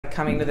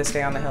coming to this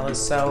day on the Hill is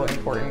so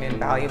important and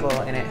valuable,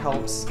 and it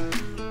helps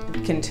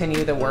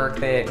continue the work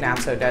that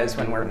NATSO does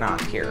when we're not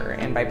here.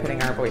 And by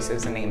putting our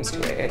voices and names to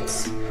it,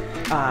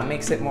 it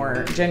makes it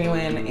more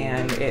genuine,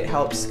 and it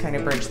helps kind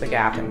of bridge the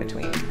gap in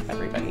between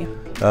everybody.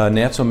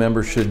 NATSO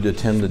members should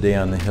attend the Day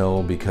on the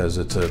Hill because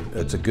it's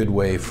a good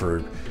way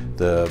for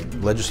the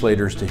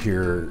legislators to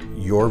hear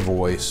your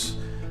voice,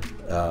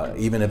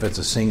 even if it's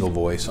a single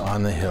voice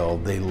on the Hill.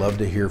 They love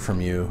to hear from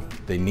you.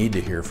 They need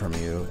to hear from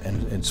you,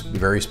 and it's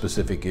very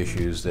specific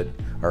issues that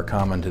are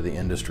common to the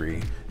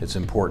industry. It's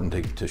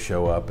important to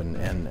show up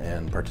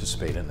and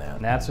participate in that.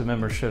 NATSO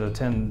members should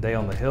attend Day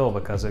on the Hill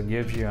because it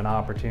gives you an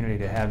opportunity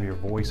to have your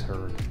voice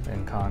heard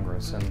in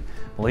Congress. And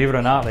believe it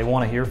or not, they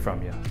want to hear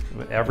from you.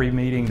 Every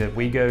meeting that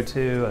we go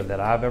to, that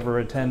I've ever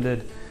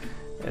attended,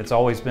 it's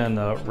always been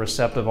a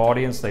receptive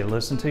audience. They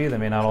listen to you. They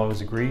may not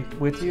always agree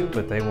with you,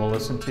 but they will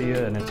listen to you,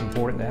 and it's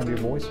important to have your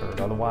voice heard.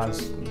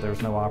 Otherwise,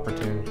 there's no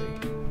opportunity.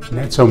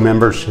 NATSO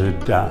members should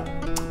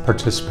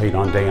participate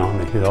on Day on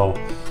the Hill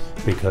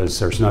because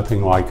there's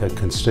nothing like a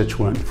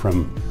constituent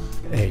from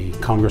a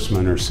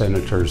congressman or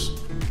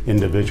senator's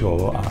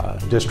individual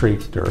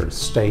district or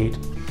state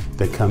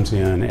that comes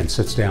in and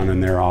sits down in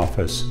their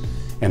office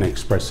and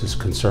expresses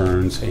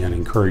concerns and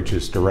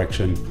encourages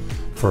direction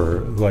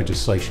for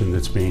legislation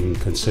that's being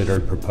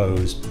considered,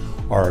 proposed,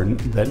 or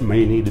that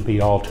may need to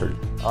be altered.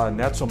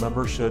 NATSO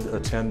members should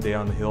attend Day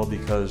on the Hill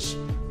because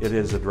it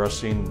is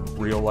addressing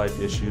real-life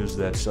issues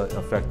that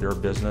affect their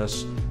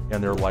business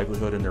and their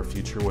livelihood and their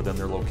future within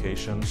their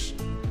locations.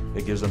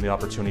 It gives them the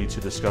opportunity to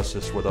discuss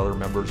this with other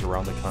members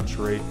around the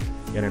country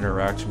and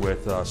interact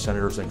with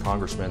senators and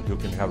congressmen who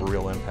can have a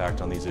real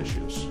impact on these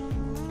issues.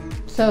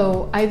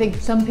 So I think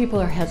some people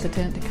are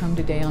hesitant to come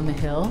to Day on the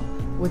Hill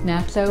with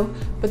NATSO,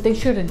 but they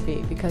shouldn't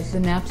be, because the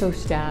NATSO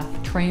staff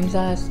trains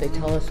us, they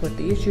tell us what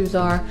the issues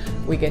are,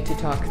 we get to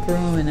talk through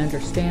them and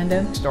understand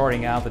them.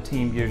 Starting out, the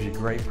team gives you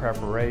great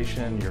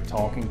preparation. Your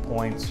talking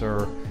points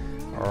are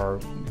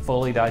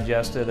fully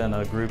digested in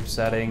a group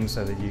setting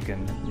so that you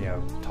can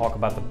talk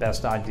about the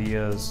best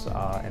ideas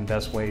and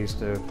best ways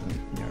to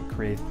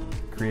create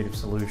creative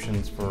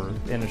solutions for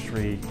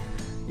industry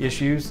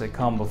issues that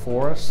come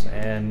before us,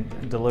 and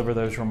deliver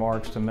those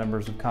remarks to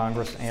members of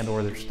Congress and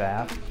or their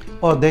staff.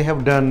 Oh, they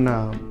have done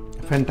a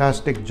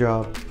fantastic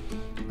job.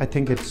 I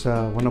think it's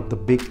one of the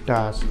big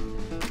tasks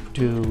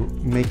to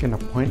make an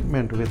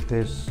appointment with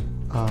these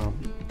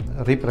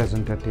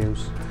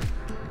representatives,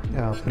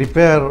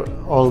 prepare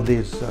all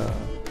these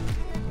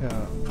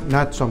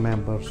NATSO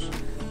members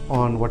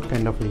on what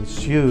kind of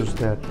issues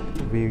that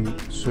we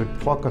should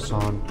focus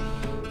on,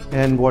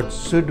 and what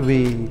should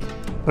we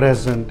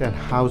present and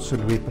how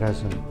should we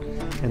present.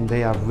 And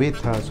they are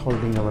with us,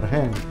 holding our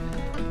hand,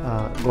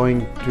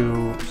 going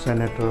to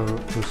senator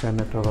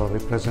or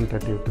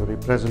representative to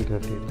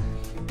representative,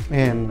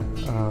 and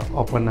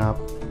open up,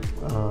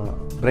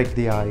 break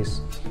the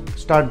ice,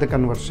 start the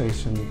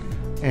conversation,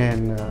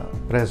 and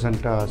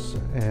present us.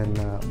 And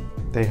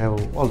they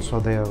have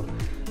also their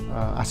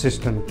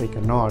assistant take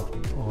a note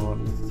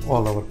on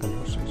all our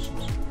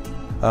conversations.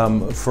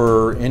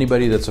 For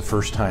anybody that's a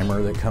first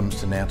timer that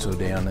comes to NATSO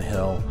Day on the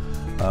Hill,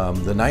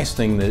 the nice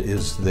thing that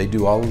is they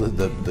do all of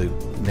the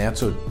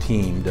NATSO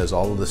team does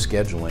all of the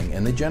scheduling,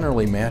 and they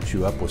generally match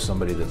you up with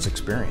somebody that's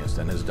experienced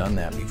and has done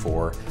that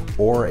before,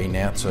 or a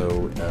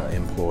NATSO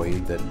employee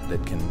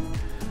that can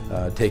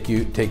take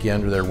you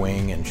under their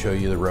wing and show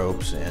you the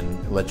ropes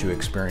and let you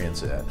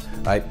experience it.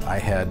 I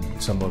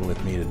had someone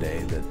with me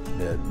today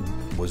that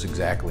was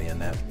exactly in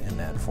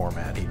that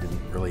format. He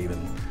didn't really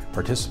even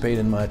participate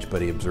in much,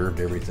 but he observed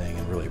everything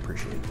and really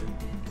appreciated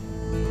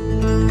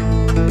it.